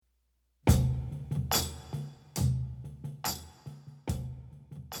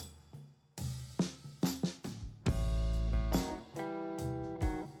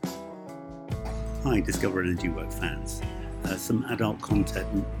Hi, Discover Energy Work fans. Some adult content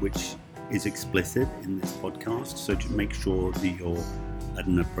which is explicit in this podcast, so to make sure that you're at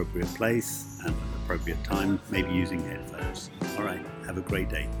an appropriate place and an appropriate time, maybe using headphones. All right, have a great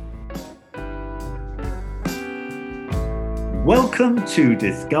day. Welcome to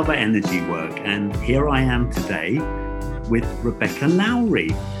Discover Energy Work, and here I am today with Rebecca Lowry.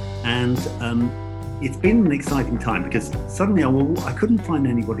 And it's been an exciting time because suddenly I couldn't find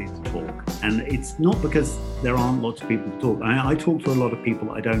anybody to talk. And it's not because there aren't lots of people to talk. I talk to a lot of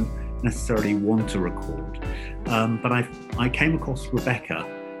people I don't necessarily want to record. But I came across Rebecca,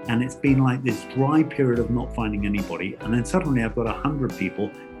 and it's been like this dry period of not finding anybody. And then suddenly I've got 100 people,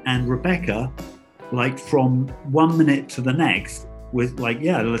 and Rebecca, like from 1 minute to the next, was like,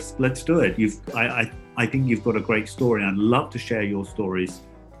 yeah, let's do it. I think you've got a great story. I'd love to share your stories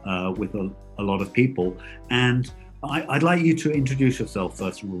with a lot of people. And I'd like you to introduce yourself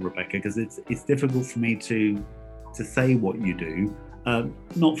first of all, Rebecca, because it's difficult for me to say what you do,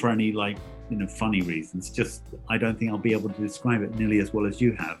 not for any funny reasons. Just I don't think I'll be able to describe it nearly as well as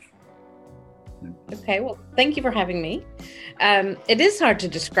you have. Okay, well, thank you for having me. It is hard to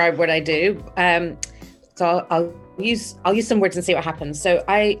describe what I do, so I'll use some words and see what happens. So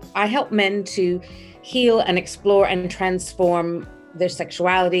I help men to heal and explore and transform their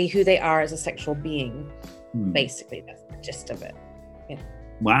sexuality, who they are as a sexual being. Basically, that's the gist of it. Yeah.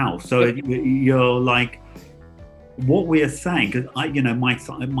 Wow. So you're like, what we are saying, because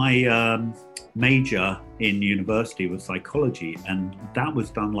my major in university was psychology, and that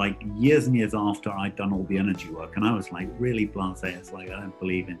was done like years and years after I'd done all the energy work, and I was like really blasé. It's like, I don't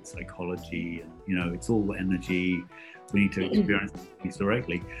believe in psychology, and it's all energy. We need to experience things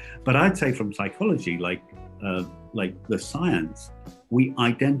directly. But I'd say from psychology, like the science, we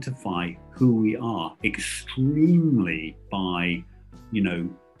identify who we are extremely by,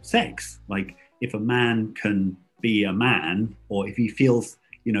 sex. Like if a man can be a man, or if he feels,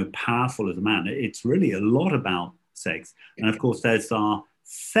 powerful as a man, it's really a lot about sex. And of course there's our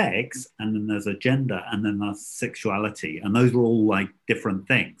sex, and then there's a gender, and then there's sexuality. And those are all like different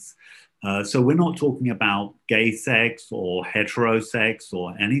things. So we're not talking about gay sex or heterosex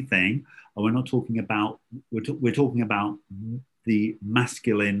or anything. We're not talking about, we're talking about the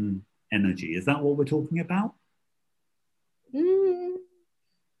masculine energy. Is that what we're talking about?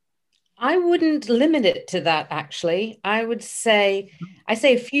 I wouldn't limit it to that, actually. I say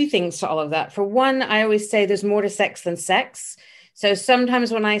a few things to all of that. For one, I always say there's more to sex than sex. So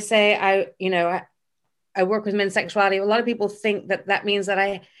sometimes when I say I work with men's sexuality, a lot of people think that means that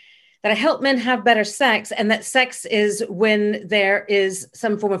I help men have better sex, and that sex is when there is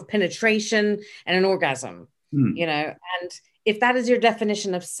some form of penetration and an orgasm, and if that is your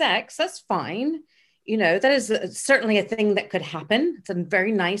definition of sex, that's fine. That is certainly a thing that could happen. It's a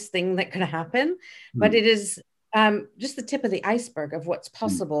very nice thing that could happen, but it is just the tip of the iceberg of what's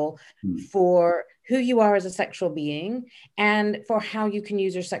possible for who you are as a sexual being, and for how you can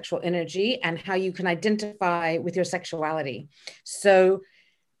use your sexual energy and how you can identify with your sexuality. So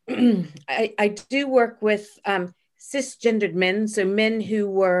I do work with cisgendered men, so men who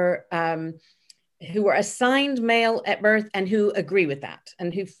were assigned male at birth and who agree with that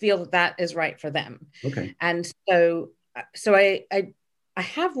and who feel that is right for them. Okay. And so I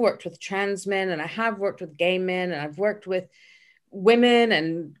have worked with trans men, and I have worked with gay men, and I've worked with women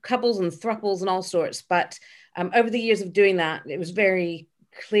and couples and thruples and all sorts. But over the years of doing that, it was very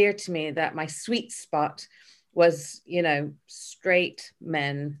clear to me that my sweet spot was, straight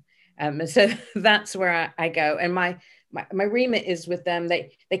men. So that's where I go. And my remit is with them.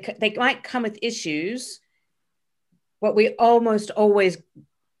 They might come with issues, but we almost always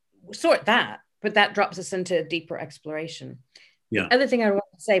sort that, but that drops us into a deeper exploration. Yeah. The other thing I want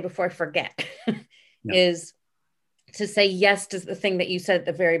to say before I forget is to say yes to the thing that you said at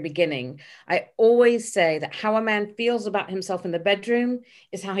the very beginning. I always say that how a man feels about himself in the bedroom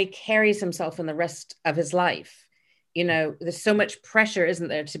is how he carries himself in the rest of his life. There's so much pressure, isn't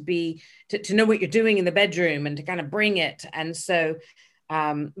there, to know what you're doing in the bedroom and to kind of bring it. And so,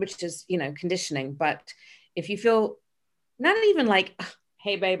 which is, conditioning. But if you feel not even like,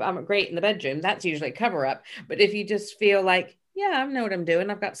 hey, babe, I'm great in the bedroom, that's usually a cover up. But if you just feel like, yeah, I know what I'm doing,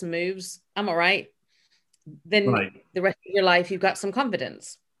 I've got some moves, I'm all right, then the rest of your life, you've got some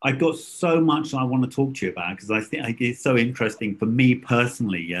confidence. I've got so much I want to talk to you about, because I think it's so interesting for me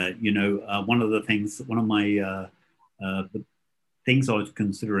personally. One of my the things I was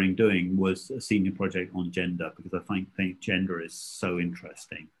considering doing was a senior project on gender, because I think gender is so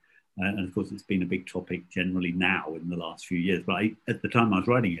interesting. And of course, it's been a big topic generally now in the last few years. But at the time I was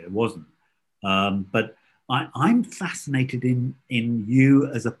writing it, it wasn't. But I'm fascinated in you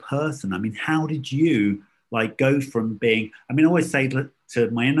as a person. I mean, how did you like go from being? I mean, I always say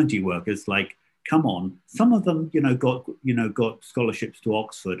to my energy workers, like, come on. Some of them, got scholarships to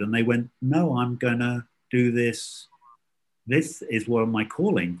Oxford, and they went, no, I'm gonna do this. This is what my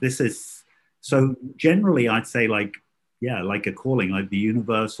calling. This is so. Generally, I'd say like, yeah, like a calling, like the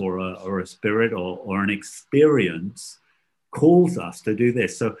universe or a spirit or an experience calls us to do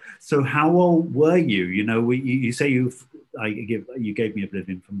this. So how old were you? You say you gave me a bit of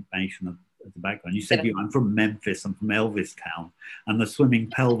information of the background. You said I'm from Memphis. I'm from Elvis Town, and the swinging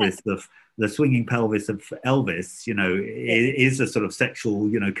pelvis of Elvis, is a sort of sexual,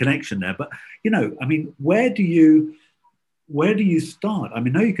 connection there. But I mean, where do you start? I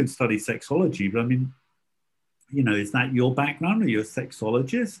mean, no, you can study sexology, but I mean, is that your background? Are you a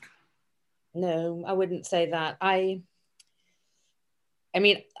sexologist? No, I wouldn't say that. I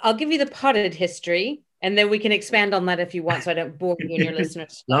mean, I'll give you the potted history, and then we can expand on that if you want, so I don't bore you and your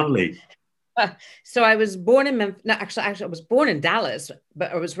listeners. Lovely. So I was born in Memphis. No, actually, I was born in Dallas,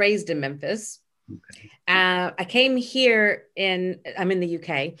 but I was raised in Memphis. Okay. I came here I'm in the UK.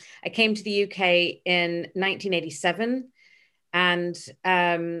 I came to the UK in 1987 and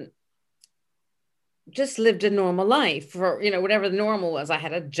just lived a normal life for, whatever the normal was. I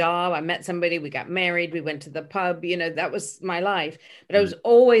had a job, I met somebody, we got married, we went to the pub, that was my life. But I was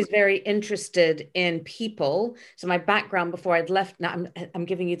always very interested in people. So my background before I'd left, now I'm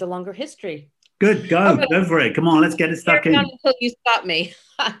giving you the longer history. Good, go for it. Come on, let's get it stuck in. Until you stop me.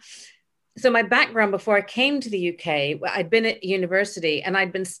 So my background before I came to the UK, I'd been at university and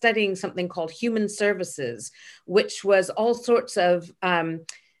I'd been studying something called human services, which was all sorts of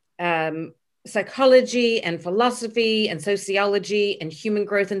psychology and philosophy and sociology and human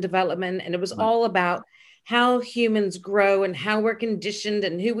growth and development. And it was all about how humans grow and how we're conditioned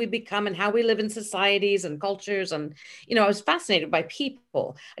and who we become and how we live in societies and cultures. And, I was fascinated by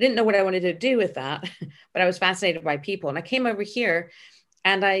people. I didn't know what I wanted to do with that, but I was fascinated by people. And I came over here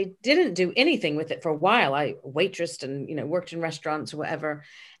and I didn't do anything with it for a while. I waitressed and, worked in restaurants or whatever.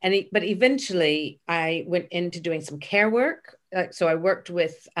 But eventually I went into doing some care work. So I worked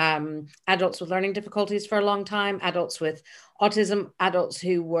with adults with learning difficulties for a long time, adults with autism, adults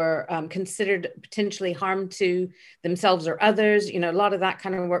who were considered potentially harm to themselves or others, a lot of that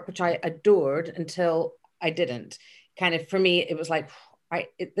kind of work, which I adored until I didn't. Kind of, for me, it was like,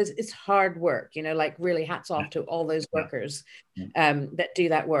 it's hard work, like really hats off to all those workers that do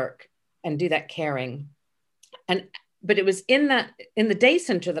that work and do that caring. But it was in the day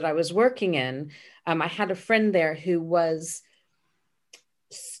center that I was working in, I had a friend there who was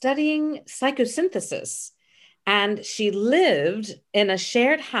studying psychosynthesis, and she lived in a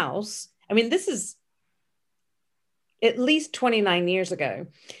shared house. I mean, this is at least 29 years ago.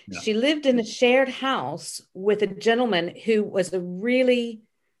 Yeah. She lived in a shared house with a gentleman who was a really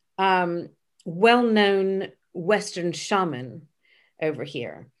well-known Western shaman over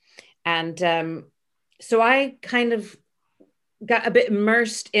here. And so I kind of got a bit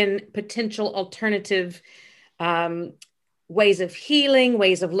immersed in potential alternative ways of healing,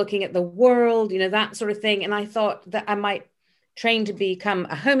 ways of looking at the world, that sort of thing. And I thought that I might train to become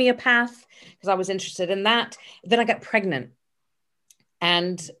a homeopath because I was interested in that. Then I got pregnant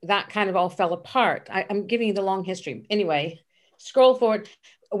and that kind of all fell apart. I'm giving you the long history. Anyway, scroll forward.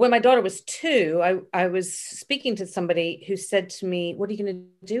 When my daughter was 2, I was speaking to somebody who said to me, what are you going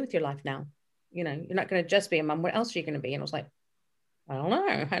to do with your life now? You're not going to just be a mom. What else are you going to be? And I was like, I don't know.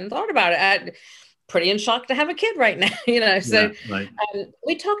 I hadn't thought about it. Pretty in shock to have a kid right now, So yeah, right.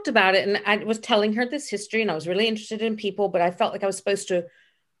 We talked about it, and I was telling her this history, and I was really interested in people, but I felt like I was supposed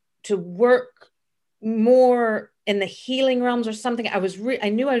to work more in the healing realms or something. I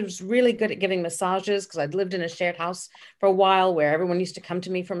knew I was really good at giving massages because I'd lived in a shared house for a while where everyone used to come to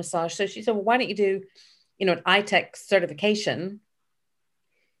me for massage. So she said, well, why don't you do, an ITEC certification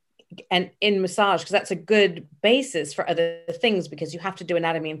and in massage, because that's a good basis for other things, because you have to do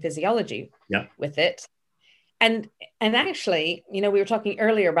anatomy and physiology with it. And actually, we were talking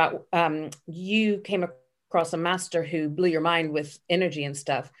earlier about you came across a master who blew your mind with energy and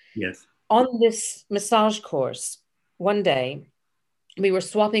stuff. Yes. On this massage course, one day we were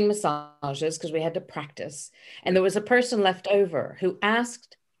swapping massages because we had to practice. And there was a person left over who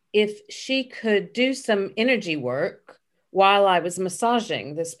asked if she could do some energy work while I was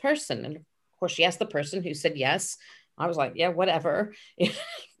massaging this person. And of course, she asked the person, who said yes. I was like, yeah, whatever.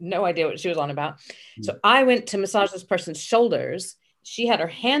 No idea what she was on about. Mm-hmm. So I went to massage this person's shoulders. She had her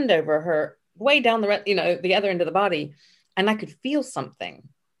hand over her, way down the other end of the body, and I could feel something.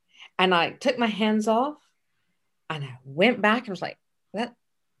 And I took my hands off and I went back and was like,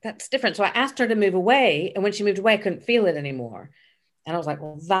 that's different. So I asked her to move away. And when she moved away, I couldn't feel it anymore. And I was like,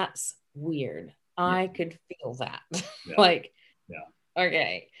 well, that's weird. Yeah. I could feel that. Yeah. Like, Yeah.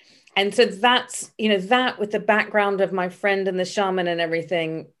 okay. And so that's, that with the background of my friend and the shaman and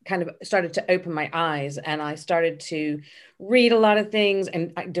everything kind of started to open my eyes. And I started to read a lot of things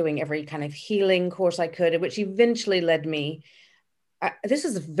and doing every kind of healing course I could, which eventually led me. This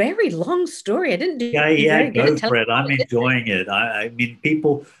is a very long story. I didn't do Yeah, very good go at for telling it. I'm it. enjoying it. I mean,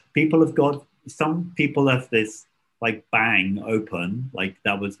 people have got, some people have this like bang open, like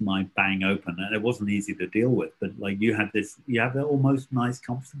that was my bang open, and it wasn't easy to deal with. But like you have an almost nice,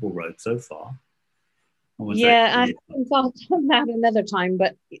 comfortable road so far. Yeah, I haven't thought on that another time,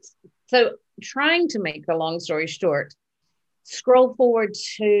 but so trying to make the long story short, scroll forward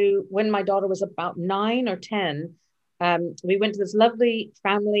to when my daughter was about 9 or 10. We went to this lovely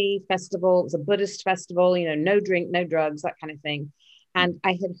family festival. It was a Buddhist festival, no drink, no drugs, that kind of thing. And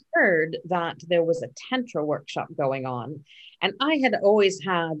I had heard that there was a Tantra workshop going on. And I had always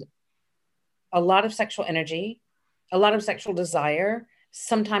had a lot of sexual energy, a lot of sexual desire.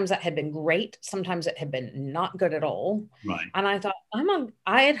 Sometimes that had been great. Sometimes it had been not good at all. Right. And I thought,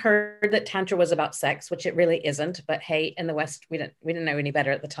 I had heard that Tantra was about sex, which it really isn't. But hey, in the West, we didn't know any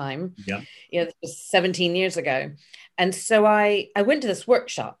better at the time. Yeah. This was 17 years ago. And so I went to this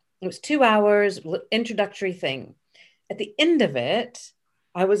workshop. It was 2 hours, introductory thing. At the end of it,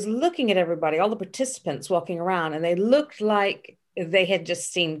 I was looking at everybody, all the participants walking around, and they looked like they had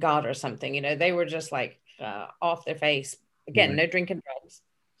just seen God or something. They were just like off their face. Again, no drinking drugs.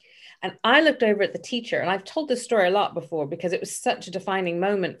 And I looked over at the teacher, and I've told this story a lot before because it was such a defining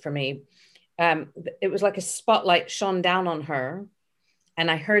moment for me. It was like a spotlight shone down on her,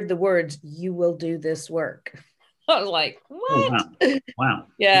 and I heard the words, "You will do this work." I was like, "What?" Oh, wow. Wow.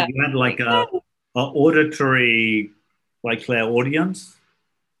 Yeah. You had like a auditory, like clairaudience,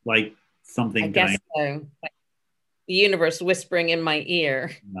 like something I guess going. so. Like the universe whispering in my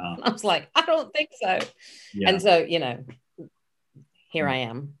ear. No. I was like, I don't think so. Yeah. And so, here I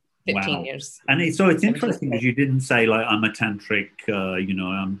am, 15 Wow. years. And it's interesting because you didn't say like I'm a tantric,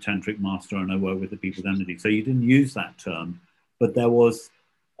 I'm a tantric master and I work with the people's energy. So you didn't use that term, but that was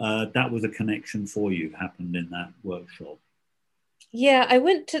a connection for you happened in that workshop. Yeah,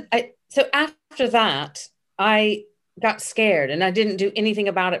 so after that, I got scared and I didn't do anything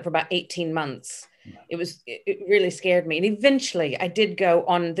about it for about 18 months. It really scared me. And eventually I did go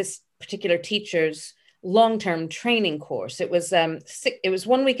on this particular teacher's long-term training course. It was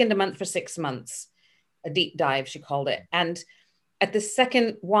 1 weekend a month for 6 months, a deep dive, she called it. And at the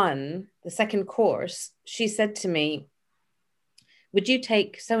second course, she said to me, would you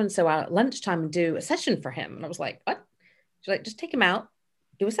take so-and-so out at lunchtime and do a session for him? And I was like, what? She's like, just take him out,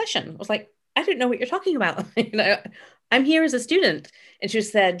 do a session. I was like, I don't know what you're talking about. I'm here as a student. And she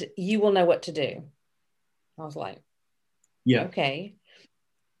said, you will know what to do. I was like, yeah, okay.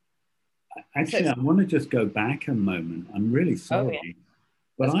 Actually, I want to just go back a moment. I'm really sorry,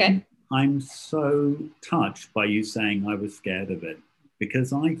 but okay. I'm so touched by you saying I was scared of it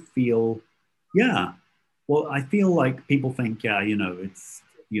because I feel, I feel like people think, it's,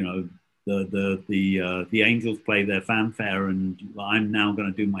 the angels play their fanfare and I'm now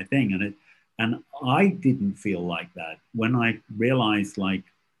going to do my thing. And I didn't feel like that when I realized like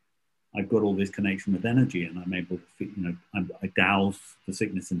I've got all this connection with energy and I'm able to, I douse the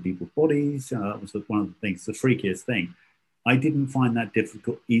sickness in people's bodies. That was one of the things, the freakiest thing. I didn't find that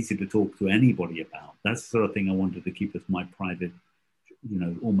easy to talk to anybody about. That's the sort of thing I wanted to keep as my private,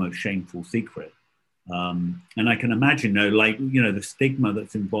 almost shameful secret. And I can imagine, the stigma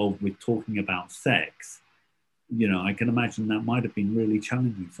that's involved with talking about sex, I can imagine that might have been really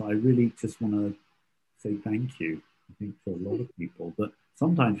challenging. So I really just want to say thank you, I think, for a lot of people. But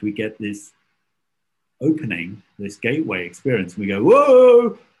sometimes we get this opening, this gateway experience, and we go,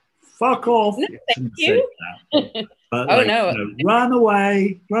 whoa, fuck off. No, thank you. But run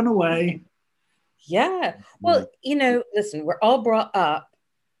away. Yeah. Well, listen, we're all brought up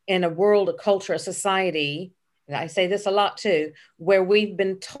in a world, a culture, a society, and I say this a lot too, where we've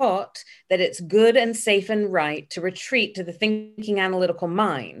been taught that it's good and safe and right to retreat to the thinking analytical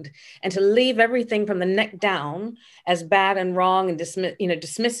mind and to leave everything from the neck down as bad and wrong and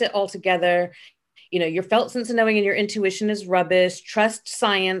dismiss it altogether. Your felt sense of knowing and your intuition is rubbish. Trust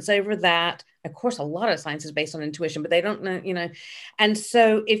science over that. Of course, a lot of science is based on intuition, but they don't know, And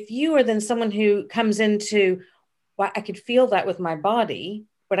so if you are then someone who comes into, well, I could feel that with my body,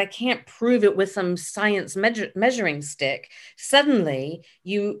 but I can't prove it with some science measuring stick, suddenly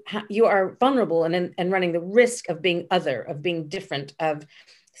you are vulnerable and running the risk of being other, of being different, of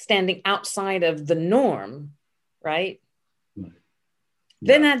standing outside of the norm, right?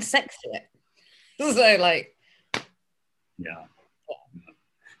 then add sex to it. So like, yeah.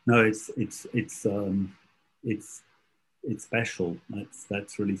 No, it's special.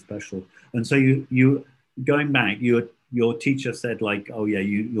 That's really special. And so you going back, your teacher said like, oh yeah,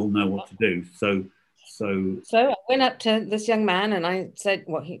 you'll know what to do. So I went up to this young man and I said,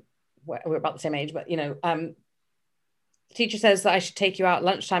 well, we're about the same age, but the teacher says that I should take you out at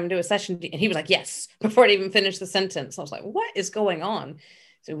lunchtime and do a session. And he was like, yes, before I'd even finished the sentence. I was like, what is going on?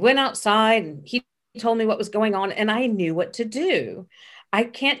 So we went outside and he told me what was going on and I knew what to do. I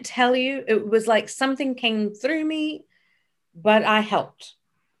can't tell you, it was like something came through me, but I helped.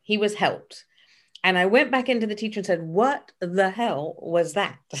 He was helped. And I went back into the teacher and said, what the hell was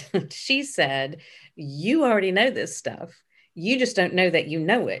that? She said, you already know this stuff. You just don't know that you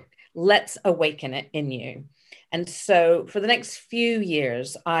know it. Let's awaken it in you. And so for the next few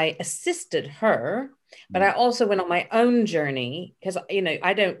years, I assisted her, but I also went on my own journey because,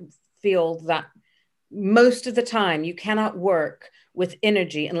 I don't feel that most of the time you cannot work with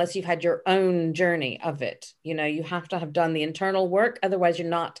energy unless you've had your own journey of it. You have to have done the internal work. Otherwise, you're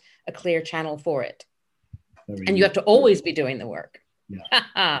not a clear channel for it. And you have to always be doing the work.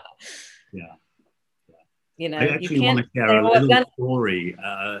 Yeah. Yeah. I actually want to share a little story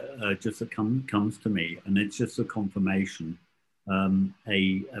just that comes to me, and it's just a confirmation.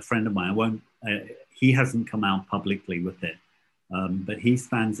 A friend of mine, he hasn't come out publicly with it, but he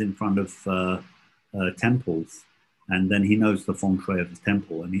stands in front of temples, and then he knows the feng shui of the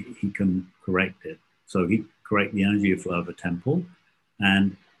temple, and he can correct it. So he correct the energy flow of a temple,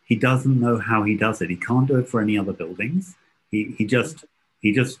 and he doesn't know how he does it. He can't do it for any other buildings. It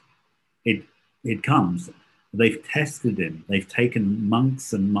comes. They've tested him. They've taken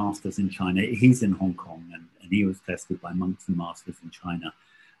monks and masters in China. He's in Hong Kong, and he was tested by monks and masters in China.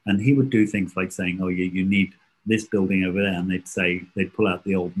 And he would do things like saying, oh, yeah, you need this building over there. And they'd pull out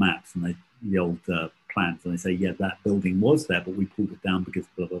the old maps and the old plans. And they say, yeah, that building was there, but we pulled it down because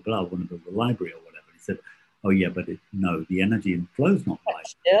blah, blah, blah. I want to build a library or whatever. He said, oh, yeah, but no, the energy and flow's not right.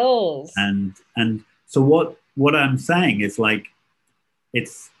 Chills. And so what I'm saying is like,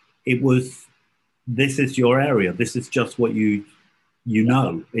 this is your area. This is just what you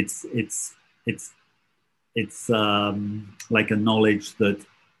know. It's like a knowledge that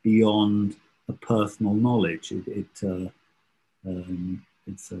beyond a personal knowledge. It's a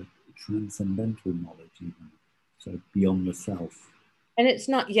transcendental knowledge even. So beyond the self. And it's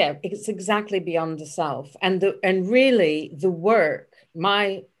not, it's exactly beyond the self. And really the work,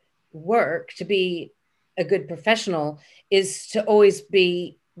 my work to be a good professional is to always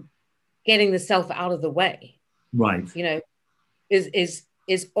be getting the self out of the way. Right. Is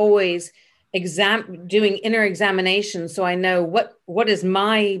always doing inner examination. So I know what is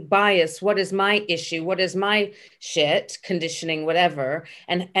my bias, what is my issue, what is my shit, conditioning, whatever.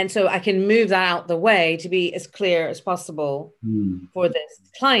 And so I can move that out the way to be as clear as possible for this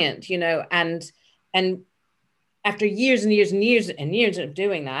client, and after years and years and years and years of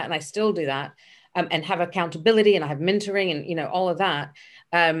doing that, and I still do that, and have accountability and I have mentoring and, all of that.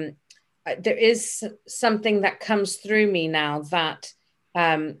 There is something that comes through me now that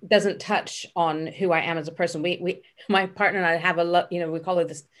doesn't touch on who I am as a person. My partner and I have a lot, we call it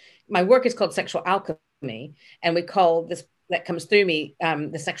this, my work is called Sexual Alchemy, and we call this that comes through me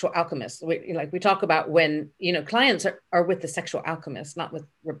the Sexual Alchemist. We talk about when, clients are with the Sexual Alchemist, not with,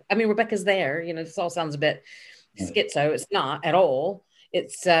 Rebecca's there, this all sounds a bit schizo. It's not at all.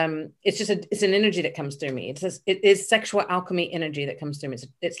 It's just it's an energy that comes through me. It is sexual alchemy energy that comes through me.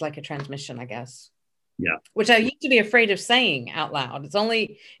 It's like a transmission, I guess. Yeah. Which I used to be afraid of saying out loud. It's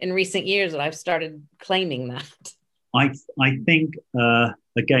only in recent years that I've started claiming that. I think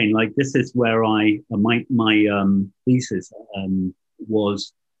again, like this is where my thesis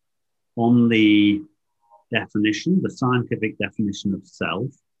was on the definition, the scientific definition of self.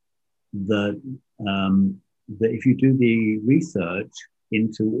 That if you do the research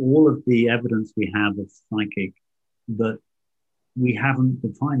into all of the evidence we have of psychic, that we haven't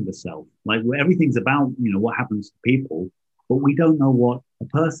defined the self. Like everything's about, what happens to people, but we don't know what a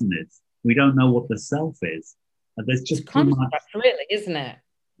person is. We don't know what the self is. There's just too much, really, isn't it?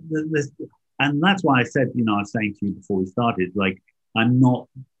 And that's why I said, I was saying to you before we started, like I'm not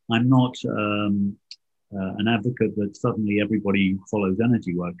an advocate that suddenly everybody follows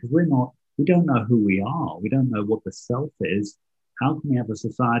energy work, because we don't know who we are. We don't know what the self is. How can we have a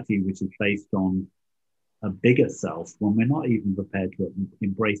society which is based on a bigger self when we're not even prepared to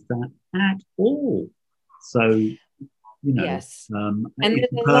embrace that at all? So, yes. And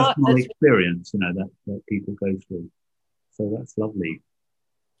it's a personal experience, that people go through. So that's lovely.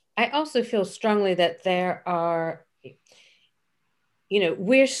 I also feel strongly that there are,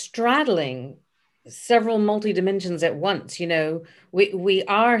 we're straddling several multi-dimensions at once. We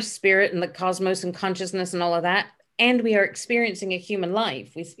are spirit and the cosmos and consciousness and all of that, and we are experiencing a human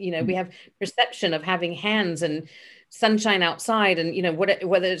life. We have perception of having hands and sunshine outside, and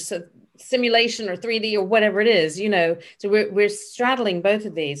whether it's a simulation or 3D or whatever it is. So we're straddling both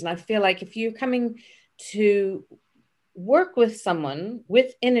of these. And I feel like if you're coming to work with someone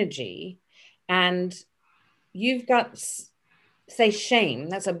with energy, and you've got, say, shame,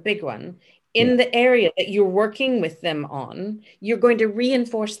 that's a big one, in the area that you're working with them on, you're going to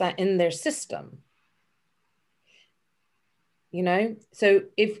reinforce that in their system. So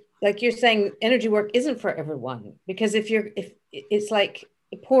if, like you're saying, energy work isn't for everyone, because if it's like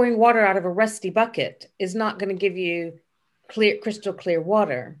pouring water out of a rusty bucket is not going to give you crystal clear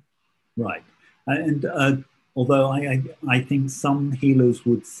water. Right. And although I think some healers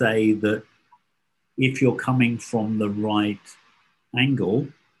would say that if you're coming from the right angle,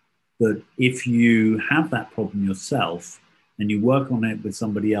 that if you have that problem yourself and you work on it with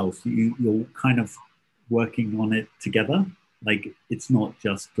somebody else, you're kind of working on it together. Like, it's not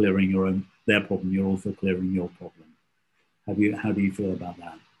just clearing their problem, you're also clearing your problem. How do you feel about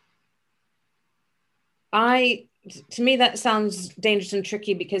that? To me, that sounds dangerous and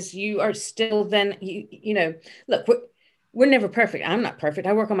tricky, because you are still then, look, we're never perfect. I'm not perfect.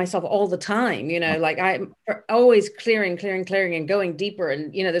 I work on myself all the time. Like, I'm always clearing and going deeper.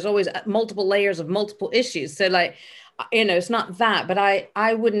 And, there's always multiple layers of multiple issues. So like, it's not that, but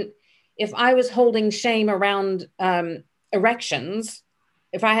I wouldn't, if I was holding shame around erections,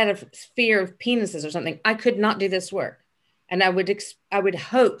 if I had a fear of penises or something, I could not do this work. And I would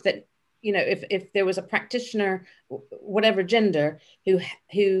hope that, if there was a practitioner, whatever gender,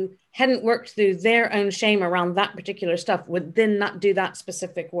 who hadn't worked through their own shame around that particular stuff, would then not do that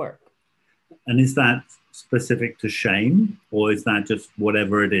specific work. And is that specific to shame, or is that just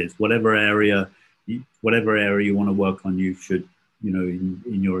whatever it is, whatever area you want to work on, you should, in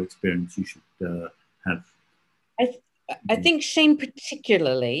your experience, you should have? I think shame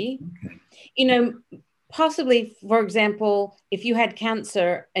particularly, okay. Possibly, for example, if you had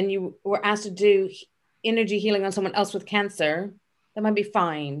cancer and you were asked to do energy healing on someone else with cancer, that might be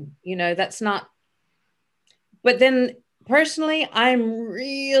fine. That's not. But then personally, I'm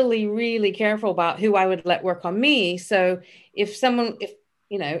really, really careful about who I would let work on me. So if someone,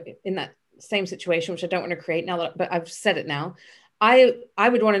 in that same situation, which I don't want to create now, but I've said it now, I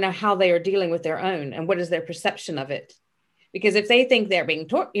would want to know how they are dealing with their own and what is their perception of it. Because if they think they're being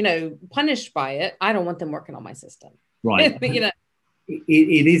punished by it, I don't want them working on my system. Right. It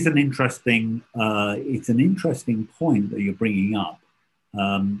is an interesting point that you're bringing up,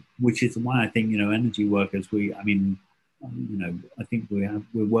 which is why I think, energy workers, I think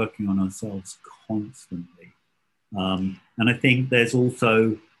we're working on ourselves constantly. And I think there's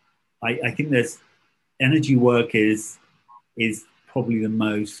also, I think there's, energy work is probably the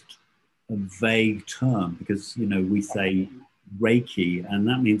most vague term, because we say Reiki, and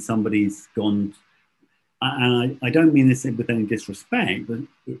that means somebody's gone, and I don't mean this with any disrespect, but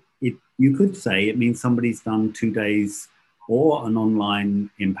you could say it means somebody's done 2 days or an online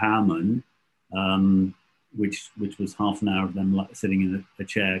empowerment, which was half an hour of them sitting in a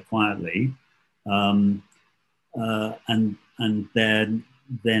chair quietly, and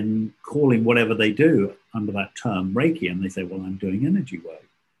then calling whatever they do under that term Reiki, and they say, well, I'm doing energy work.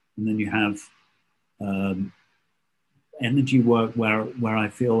 And then you have energy work where I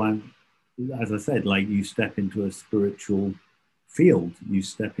feel I'm, as I said, like, you step into a spiritual field, you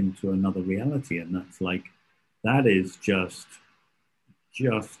step into another reality, and that's like, that is just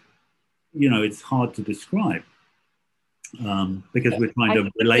it's hard to describe, because we're trying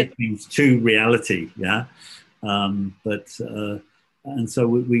to relate things to reality, and so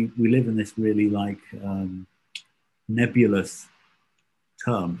we live in this really like nebulous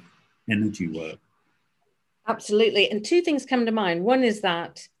term, energy work. Absolutely. And two things come to mind. One is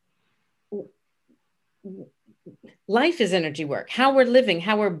that life is energy work. How we're living,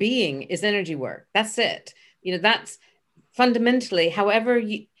 how we're being is energy work. That's it. That's fundamentally, however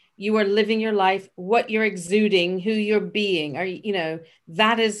you are living your life, what you're exuding, who you're being,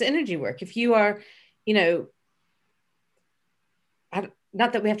 that is energy work. If you are,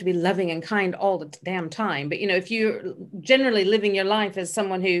 not that we have to be loving and kind all the damn time, but, if you're generally living your life as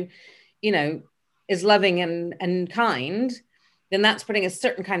someone who, is loving and kind, then that's putting a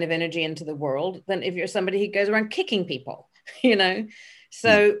certain kind of energy into the world than if you're somebody who goes around kicking people,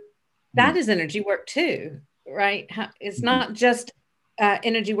 So that is energy work too, right? It's not just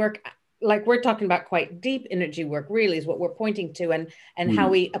energy work like we're talking about quite deep energy work, really, is what we're pointing to, and how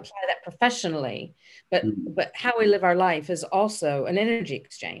mm, we apply that professionally. mm, But how we live our life is also an energy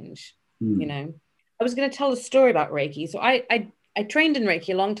exchange. You mm. know, I was going to tell a story about Reiki. So I trained in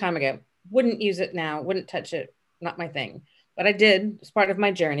Reiki a long time ago. Wouldn't use it now. Wouldn't touch it. Not my thing. But I did. It's part of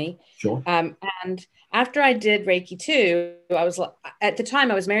my journey. Sure. And after I did Reiki 2, I was at the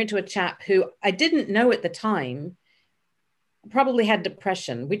time I was married to a chap who I didn't know at the time probably had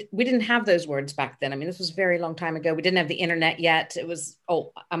depression. We didn't have those words back then. I mean, this was a very long time ago. We didn't have the internet yet. It was,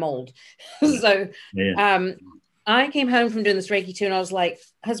 oh, I'm old. Yeah. So Yeah. I came home from doing this Reiki 2 and I was like,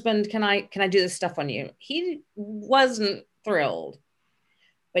 husband, can I do this stuff on you? He wasn't thrilled,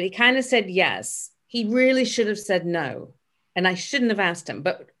 but he kind of said yes. He really should have said no. And I shouldn't have asked him,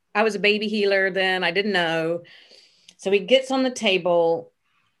 but I was a baby healer then. I didn't know. So he gets on the table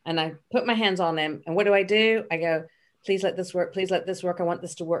and I put my hands on him. And what do? I go, please let this work. Please let this work. I want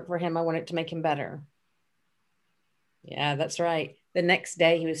this to work for him. I want it to make him better. Yeah, that's right. The next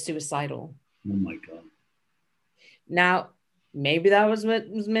day he was suicidal. Oh my God. Now, maybe that was what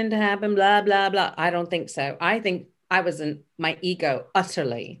was meant to happen, blah, blah, blah. I don't think so. I think I was in my ego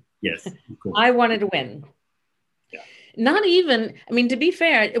utterly. Yes, of course. I wanted to win. Yeah. Not even, I mean, to be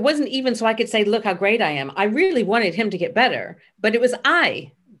fair, it wasn't even so I could say, look how great I am. I really wanted him to get better, but it was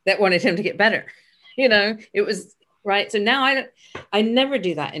I that wanted him to get better. You know, it was right. So now I never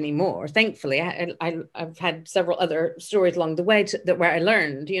do that anymore. Thankfully, I've had several other stories along the way where I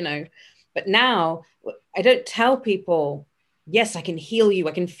learned, you know, but now I don't tell people, yes, I can heal you.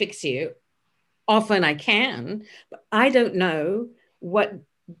 I can fix you. Often I can, but I don't know what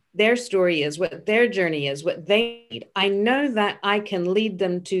their story is, what their journey is, what they need. I know that I can lead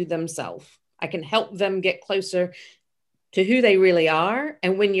them to themselves. I can help them get closer to who they really are.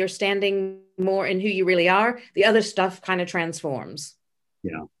 And when you're standing more in who you really are, the other stuff kind of transforms.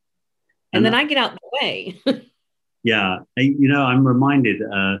 Yeah. And then I get out the way. Yeah. You know, I'm reminded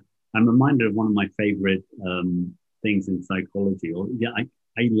of one of my favorite things in psychology.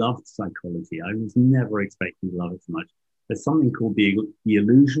 I loved psychology. I was never expecting to love it so much. There's something called the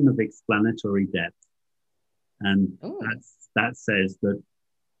illusion of explanatory depth. And that says that,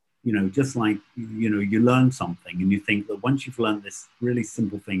 you know, just like, you know, you learn something and you think that once you've learned this really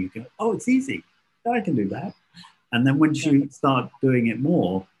simple thing, you go, oh, it's easy. I can do that. And then once you start doing it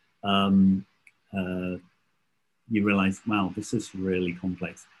more, you realize, wow, this is really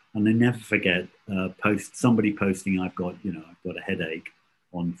complex. And I never forget somebody posting, I've got a headache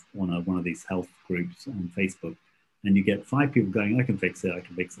on one of these health groups on Facebook. And you get 5 people going, I can fix it, I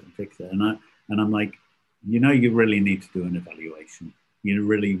can fix it, and fix it. And I'm like, you know, you really need to do an evaluation. We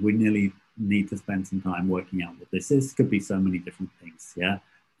really need to spend some time working out what this is. Could be so many different things, yeah.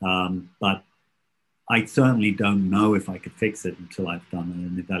 But I certainly don't know if I could fix it until I've done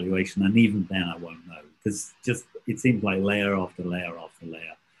an evaluation. And even then I won't know, because just it seems like layer after layer after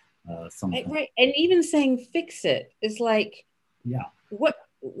layer. Right. And even saying fix it is like, yeah. What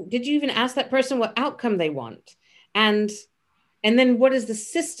did you even ask that person what outcome they want? And then what is the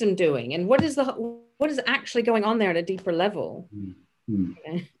system doing? And what is actually going on there at a deeper level?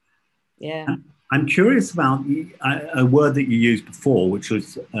 Mm-hmm. Yeah. I'm curious about a word that you used before, which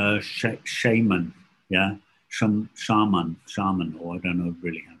was shaman. Yeah. Shaman, or I don't know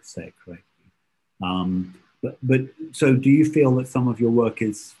really how to say it correctly. But so do you feel that some of your work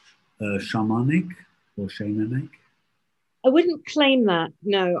is shamanic or shamanic? I wouldn't claim that.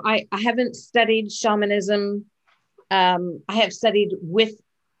 No, I haven't studied shamanism. I have studied with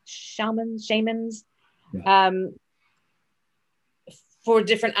shamans, yeah. For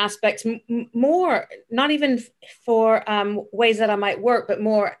different aspects, more, not even for ways that I might work, but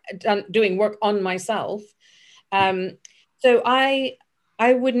more doing work on myself. So I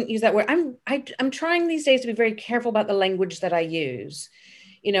wouldn't use that word. I'm trying these days to be very careful about the language that I use.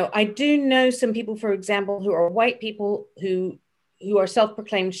 You know, I do know some people, for example, who are white people who are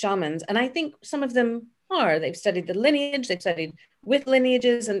self-proclaimed shamans. And I think some of them are. They've studied the lineage, they've studied with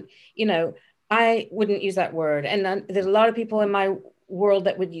lineages. And, you know, I wouldn't use that word. And there's a lot of people in my world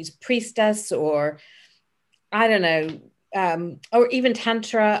that would use priestess, or I don't know, or even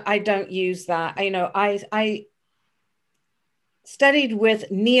Tantra. I don't use that. I studied with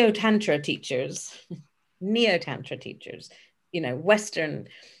Neo-Tantra teachers, you know, Western.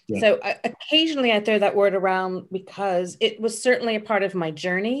 Yeah. So occasionally I throw that word around because it was certainly a part of my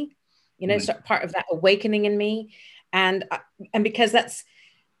journey, you know, right. Part of that awakening in me. And because that's,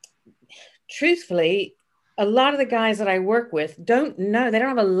 truthfully, a lot of the guys that I work with don't know, they don't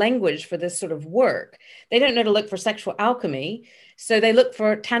have a language for this sort of work. They don't know to look for sexual alchemy. So they look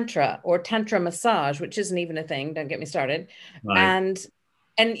for Tantra or Tantra massage, which isn't even a thing. Don't get me started. Right.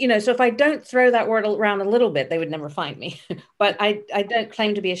 And, so if I don't throw that word around a little bit, they would never find me. But I don't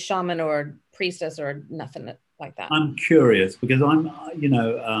claim to be a shaman or a priestess or nothing like that. I'm curious because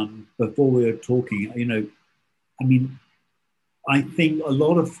before we were talking, I mean, I think a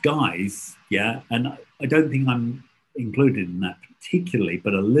lot of guys, yeah, and I don't think I'm included in that particularly,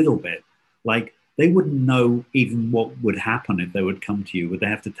 but a little bit, like they wouldn't know even what would happen if they would come to you. Would they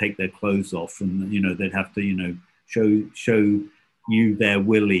have to take their clothes off and, they'd have to, show you their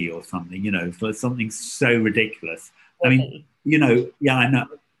willy or something, for something so ridiculous. I mean, yeah, I know.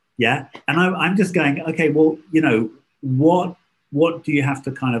 Yeah. And I'm just going, okay, well, what do you have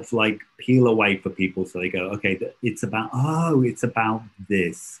to kind of like peel away for people so they go, okay, it's about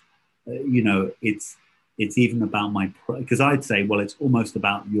this, it's even about because I'd say, well, it's almost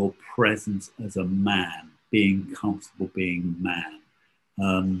about your presence as a man, being comfortable being a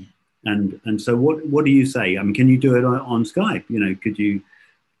man. And so what do you say? I mean, can you do it on Skype? Could you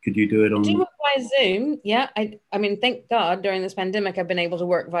do it on? Do it via Zoom? Yeah, I mean, thank God during this pandemic I've been able to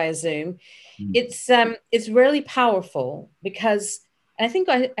work via Zoom. It's really powerful because I think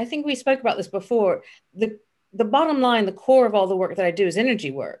we spoke about this before. The bottom line, the core of all the work that I do is energy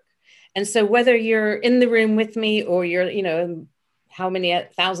work. And so whether you're in the room with me or you're, how many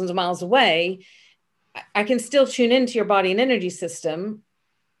thousands of miles away, I can still tune into your body and energy system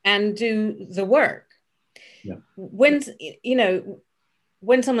and do the work. Yeah. When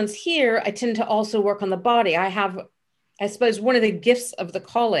someone's here, I tend to also work on the body. I suppose one of the gifts of the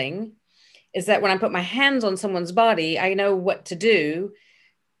calling is that when I put my hands on someone's body, I know what to do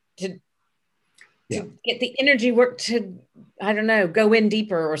to get the energy work to, I don't know, go in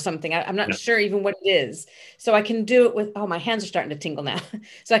deeper or something. I'm not sure even what it is. So I can do it with, my hands are starting to tingle now.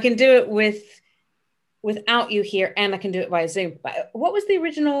 So I can do it without you here, and I can do it via Zoom. But what was the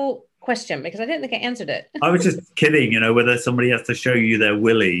original question? Because I didn't think I answered it. I was just kidding, whether somebody has to show you their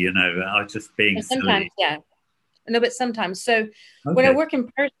willy, I was just being sometimes, silly. Yeah. No, but sometimes. So when I work in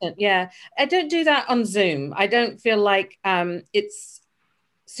person, I don't do that on Zoom. I don't feel like it's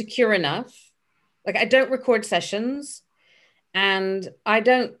secure enough. Like I don't record sessions, and I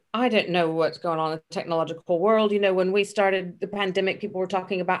don't know what's going on in the technological world. When we started the pandemic, people were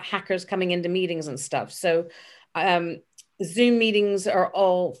talking about hackers coming into meetings and stuff. So Zoom meetings are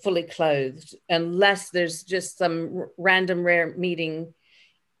all fully clothed unless there's just some random rare meeting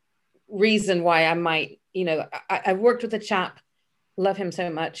reason why I might, I've worked with a chap, love him so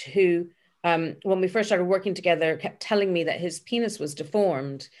much, who when we first started working together kept telling me that his penis was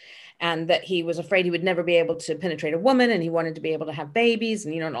deformed and that he was afraid he would never be able to penetrate a woman and he wanted to be able to have babies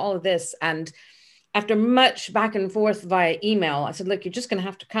and, and all of this. And after much back and forth via email, I said, look, you're just going to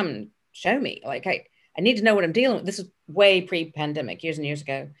have to come and show me. Like, I need to know what I'm dealing with. This is way pre-pandemic, years and years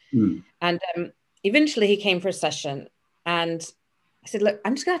ago. And eventually he came for a session and I said, look,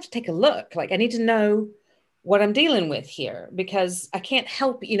 I'm just going to have to take a look. Like, I need to know what I'm dealing with here because I can't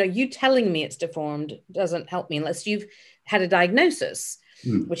help, you telling me it's deformed doesn't help me unless you've had a diagnosis,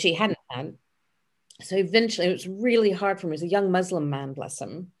 which he hadn't had. So eventually it was really hard for him. He was a young Muslim man, bless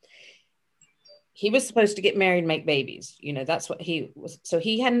him. He was supposed to get married and make babies. That's what he was. So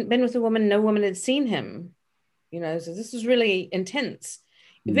he hadn't been with a woman. No woman had seen him, so this was really intense.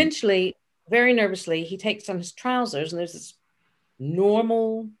 Eventually, very nervously, he takes on his trousers and there's this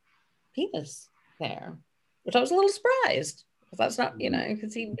normal penis there, which I was a little surprised because that's not,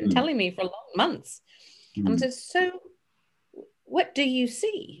 because he'd been telling me for long months. And I said, so what do you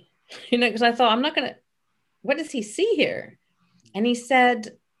see? Because I thought, what does he see here? And he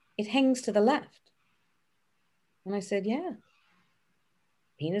said, it hangs to the left. And I said, yeah,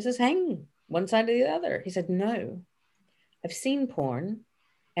 penises hang one side or the other. He said, no, I've seen porn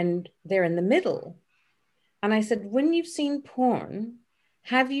and they're in the middle. And I said, when you've seen porn,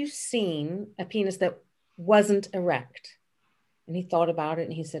 have you seen a penis that wasn't erect? And he thought about it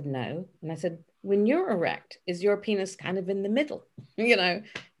and he said, no. And I said, when you're erect, is your penis kind of in the middle? And I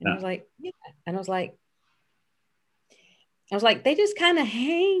was like, yeah. And I was like, they just kind of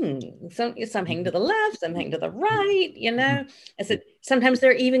hang. Some hang to the left, some hang to the right, I said, sometimes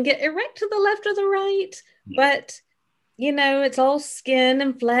they even get erect to the left or the right, but it's all skin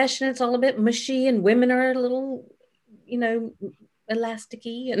and flesh and it's all a bit mushy and women are a little,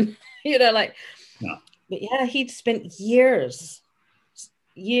 elasticy and, but yeah, he'd spent years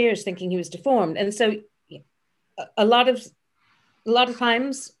thinking he was deformed. And so a lot of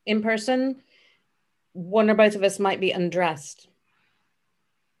times in person, one or both of us might be undressed.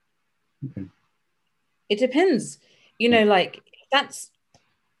 Okay. It depends, like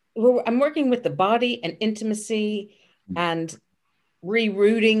I'm working with the body and intimacy and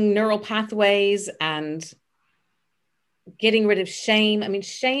rerouting neural pathways and getting rid of shame. I mean,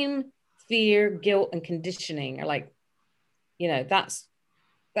 shame, fear, guilt, and conditioning are like, that's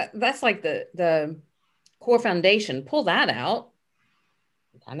like the core foundation. Pull that out,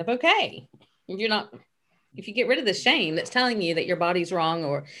 kind of okay. If you get rid of the shame that's telling you that your body's wrong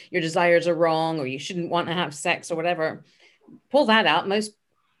or your desires are wrong or you shouldn't want to have sex or whatever, pull that out.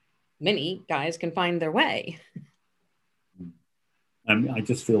 Many guys can find their way. I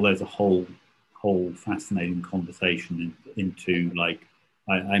just feel there's a whole fascinating conversation into like,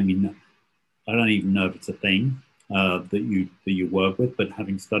 I mean, I don't even know if it's a thing that you work with, but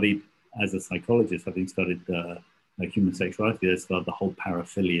having studied as a psychologist, having studied human sexuality, there's the whole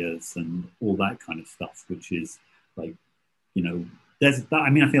paraphilias and all that kind of stuff, which is like, there's that. I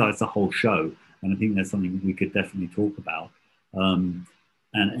mean, I feel like it's a whole show, and I think there's something we could definitely talk about.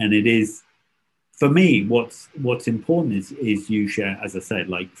 And it is, for me, what's important is you share, as I said,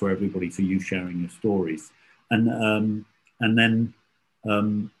 like for everybody, for you sharing your stories, and then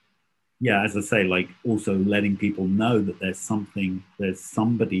yeah, as I say, like also letting people know that there's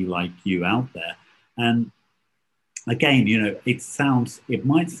somebody like you out there. And again, it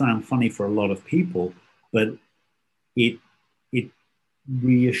might sound funny for a lot of people, but it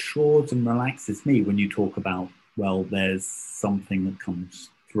reassures and relaxes me when you talk about, well, there's something that comes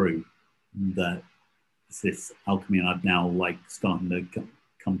through that it's this alchemy, and I've now like starting to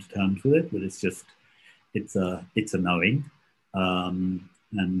come to terms with it. But it's a knowing, and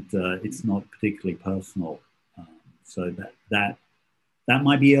it's not particularly personal. So that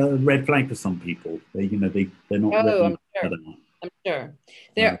might be a red flag for some people. They're not. Oh, I'm sure.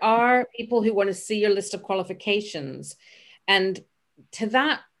 There are people who want to see your list of qualifications, and to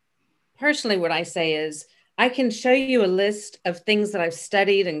that, personally, what I say is, I can show you a list of things that I've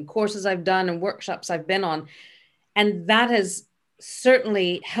studied and courses I've done and workshops I've been on. And that has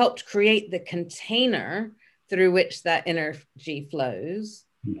certainly helped create the container through which that energy flows.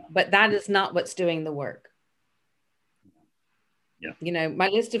 Yeah. But that is not what's doing the work. Yeah. My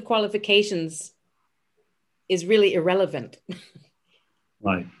list of qualifications is really irrelevant.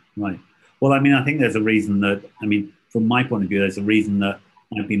 Right. Well, I mean, I think there's a reason that, from my point of view, there's a reason that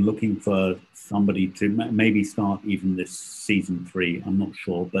I've been looking for somebody to maybe start even this season 3. I'm not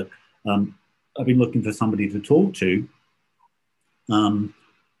sure, but I've been looking for somebody to talk to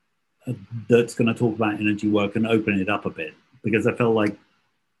that's going to talk about energy work and open it up a bit, because I felt like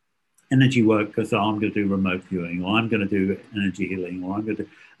energy work, because I'm going to do remote viewing, or I'm going to do energy healing, or I'm going to,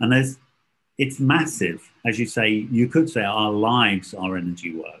 and it's massive. As you say, you could say our lives are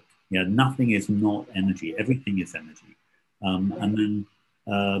energy work. Yeah, nothing is not energy. Everything is energy. And then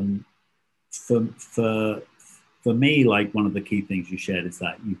for me, like one of the key things you shared is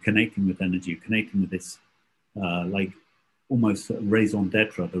that you're connecting with energy, you're connecting with this like almost raison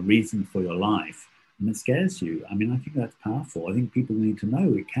d'etre, the reason for your life, and it scares you. I mean, I think that's powerful. I think people need to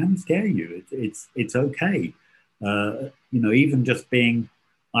know it can scare you. It's okay. Even just being,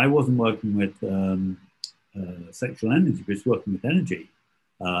 I wasn't working with sexual energy, but it's working with energy.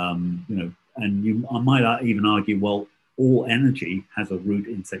 And I might even argue, well, all energy has a root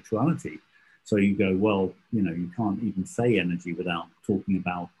in sexuality. So you go, well, you can't even say energy without talking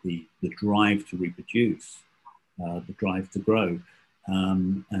about the drive to reproduce, the drive to grow.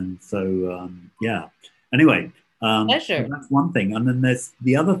 And so, yeah. Anyway, so that's one thing. And then there's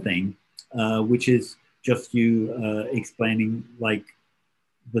the other thing, which is just you explaining like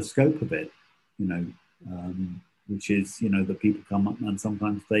the scope of it, which is, that people come up and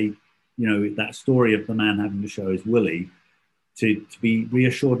sometimes they, that story of the man having to show his willy to be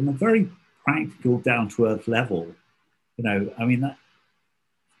reassured on a very practical, down-to-earth level. That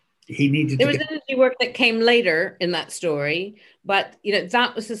he needed there was energy work that came later in that story, but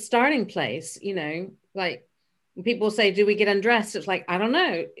that was the starting place. Like when people say, do we get undressed? It's like, I don't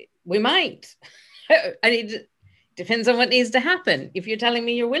know, we might. Depends on what needs to happen. If you're telling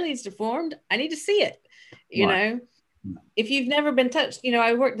me your willy's deformed, I need to see it. If you've never been touched,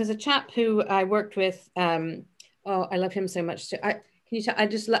 there's a chap who I worked with. I love him so much too. I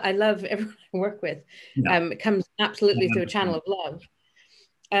love everyone I work with. It comes absolutely through a channel of love.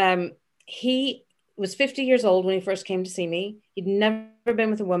 He was 50 years old when he first came to see me. He'd never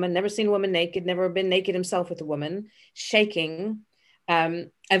been with a woman, never seen a woman naked, never been naked himself with a woman, shaking.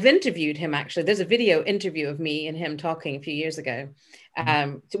 I've interviewed him, actually. There's a video interview of me and him talking a few years ago,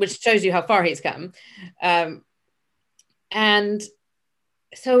 which shows you how far he's come. And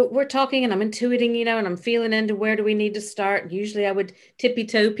so we're talking and I'm intuiting, and I'm feeling into where do we need to start. Usually I would tippy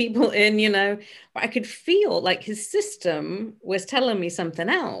toe people in, but I could feel like his system was telling me something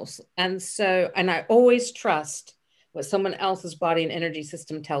else. And I always trust what someone else's body and energy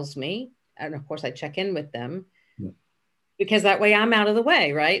system tells me. And of course I check in with them. Yeah. because that way I'm out of the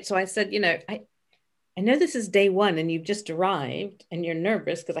way, right? So I said, I know this is day one and you've just arrived and you're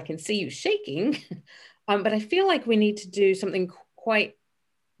nervous because I can see you shaking, but I feel like we need to do something quite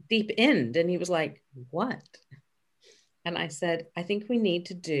deep end. And he was like, what? And I said, I think we need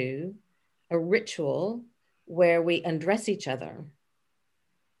to do a ritual where we undress each other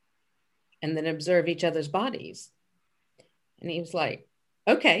and then observe each other's bodies. And he was like,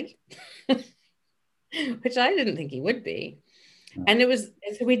 okay, which I didn't think he would be. And it was,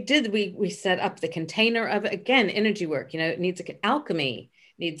 so we set up the container of it. Again, energy work, it needs alchemy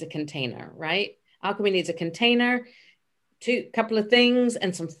needs a container, right? Alchemy needs a container, couple of things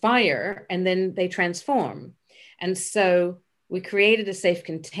and some fire, and then they transform. And so we created a safe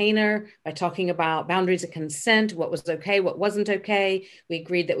container by talking about boundaries of consent, what was okay, what wasn't okay. We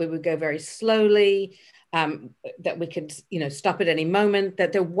agreed that we would go very slowly, that we could, stop at any moment,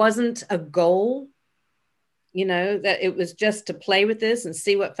 that there wasn't a goal, that it was just to play with this and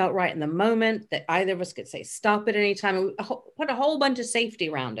see what felt right in the moment, that either of us could say stop at any time. And we put a whole bunch of safety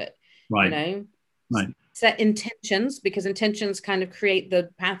around it, right. Right. Set intentions, because intentions kind of create the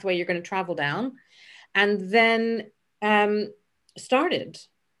pathway you're going to travel down. And then started.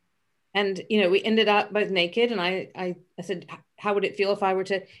 And, we ended up both naked. And I said, how would it feel if I were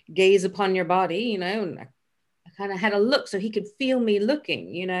to gaze upon your body, and I kind of had a look so he could feel me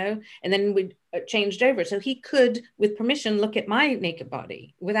looking, and then we changed over so he could, with permission, look at my naked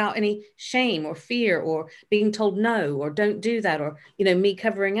body without any shame or fear or being told no, or don't do that, or, me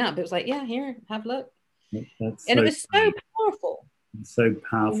covering up. It was like, yeah, here, have a look. That's and so it was so powerful. So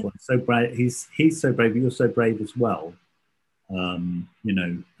powerful, so brave. He's so brave. You're so brave as well. It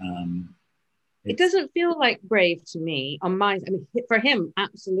doesn't feel like brave to me for him,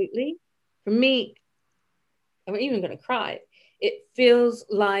 absolutely. For me, I'm even going to cry. It feels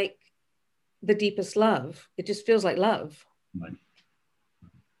like the deepest love. It just feels like love. Right.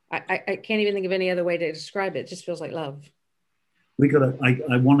 I can't even think of any other way to describe it. It just feels like love.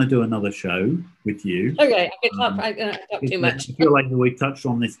 I want to do another show with you. Okay, I can talk too much. I feel like we touched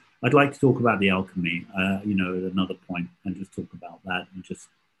on this. I'd like to talk about the alchemy, at another point, and just talk about that and just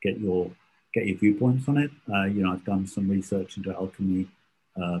get your viewpoints on it. I've done some research into alchemy.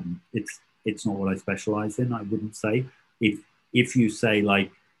 It's not what I specialize in. I wouldn't say. If you say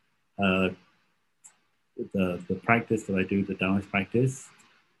like the practice that I do, the Taoist practice,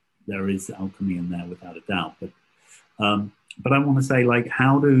 there is alchemy in there without a doubt. But I want to say, like,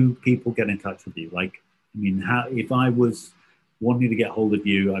 how do people get in touch with you? Like, if I was wanting to get hold of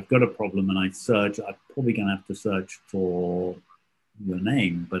you, I've got a problem and I search, I'm probably going to have to search for your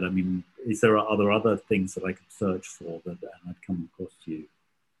name. But is there other things that I could search for that I'd come across to you?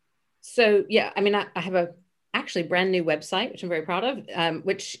 So, yeah, I have a actually brand new website, which I'm very proud of,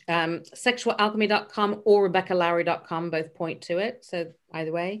 which sexualalchemy.com or RebeccaLowry.com both point to it. So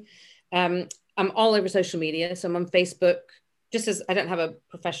either way, I'm all over social media. So I'm on Facebook, just as I don't have a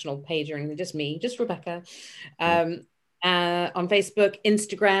professional page or anything, just me, just Rebecca. On Facebook,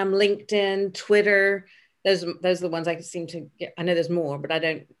 Instagram, LinkedIn, Twitter. Those are the ones I seem to get. I know there's more, but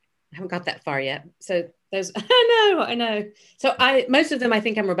I haven't got that far yet. So there's, I know. So most of them, I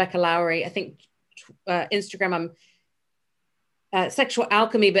think I'm Rebecca Lowry. I think Instagram, I'm Sexual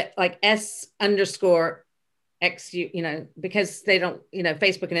Alchemy, but like S_X, because they don't,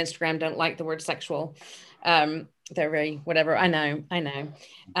 Facebook and Instagram don't like the word sexual. They're very, whatever. I know.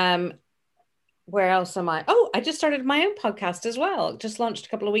 Where else am I? Oh, I just started my own podcast as well. Just launched a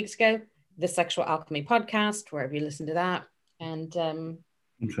couple of weeks ago, the Sexual Alchemy podcast, wherever you listen to that. And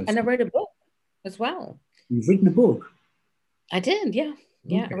I wrote a book as well. You've written a book? I did, yeah.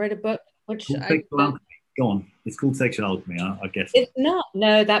 Yeah, okay. I wrote a book, which Go on. It's called Sexual Alchemy, I guess. It's not.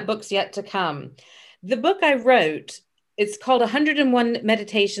 No, that book's yet to come. The book I wrote, it's called 101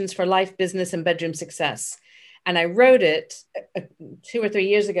 Meditations for Life, Business, and Bedroom Success. And I wrote it 2 or 3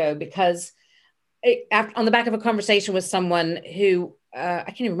 years ago because on the back of a conversation with someone who, I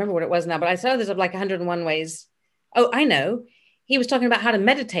can't even remember what it was now, but I saw there's like 101 ways. Oh, I know. He was talking about how to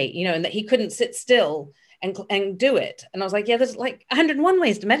meditate, and that he couldn't sit still and do it. And I was like, yeah, there's like 101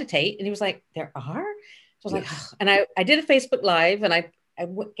 ways to meditate. And he was like, there are? So I was like, oh. And I did a Facebook Live and I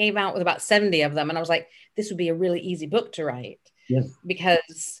came out with about 70 of them. And I was like, this would be a really easy book to write. Yes.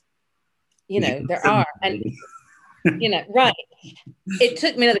 Because, there are. And, right. It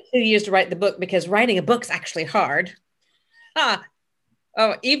took me another 2 years to write the book because writing a book's actually hard.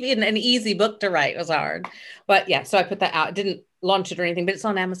 Oh, even an easy book to write was hard. But yeah, so I put that out. I didn't launch it or anything, but it's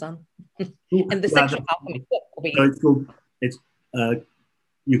on Amazon. And the Sexual Alchemy book will be. So it's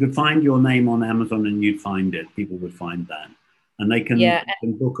you could find your name on Amazon and you'd find it. People would find that. and they can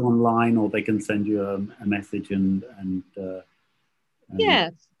book online, or they can send you a message and yeah.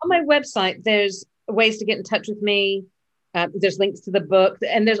 On my website, there's ways to get in touch with me. There's links to the book,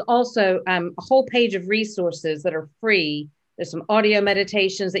 and there's also a whole page of resources that are free. There's some audio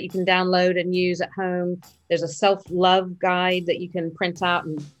meditations that you can download and use at home. There's a self-love guide that you can print out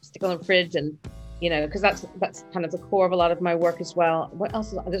and stick on the fridge, and because that's kind of the core of a lot of my work as well. What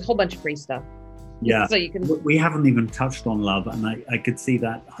else? There's a whole bunch of free stuff. Yeah, so you can. We haven't even touched on love, and I could see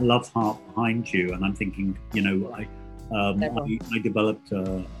that love heart behind you, and I'm thinking, I developed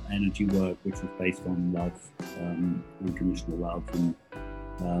energy work which was based on love, unconditional love, and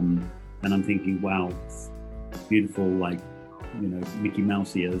I'm thinking, wow, it's beautiful, like Mickey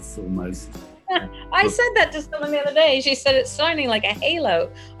Mouse ears almost. I said that to someone the other day. She said it's shining like a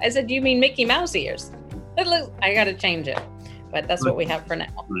halo. I said, do you mean Mickey Mouse ears? I got to change it, but that's what we have for now.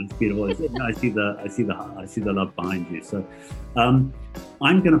 It's beautiful. I see the love behind you. So,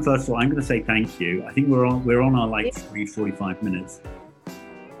 I'm gonna say thank you. I think we're on our 45 minutes.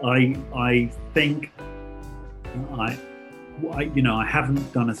 I think I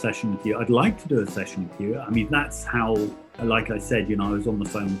haven't done a session with you. I'd like to do a session with you. I mean, that's how, like I said, I was on the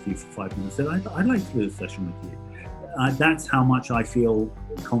phone with you for 5 minutes. I'd like to do a session with you. That's how much I feel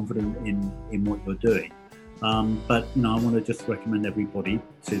confident in what you're doing. But I want to just recommend everybody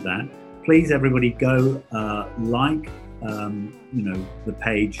to that. Please, everybody, go the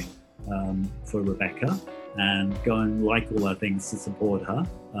page for Rebecca, and go and like all her things to support her.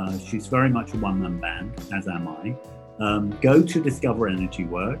 She's very much a one-man band, as am I. Go to Discover Energy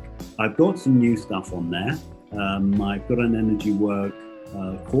Work. I've got some new stuff on there. I've got an energy work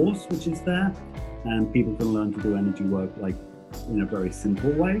course which is there, and people can learn to do energy work like in a very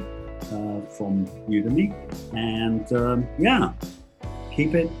simple way from Udemy. And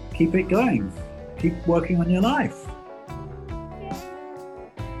keep it going. Keep working on your life.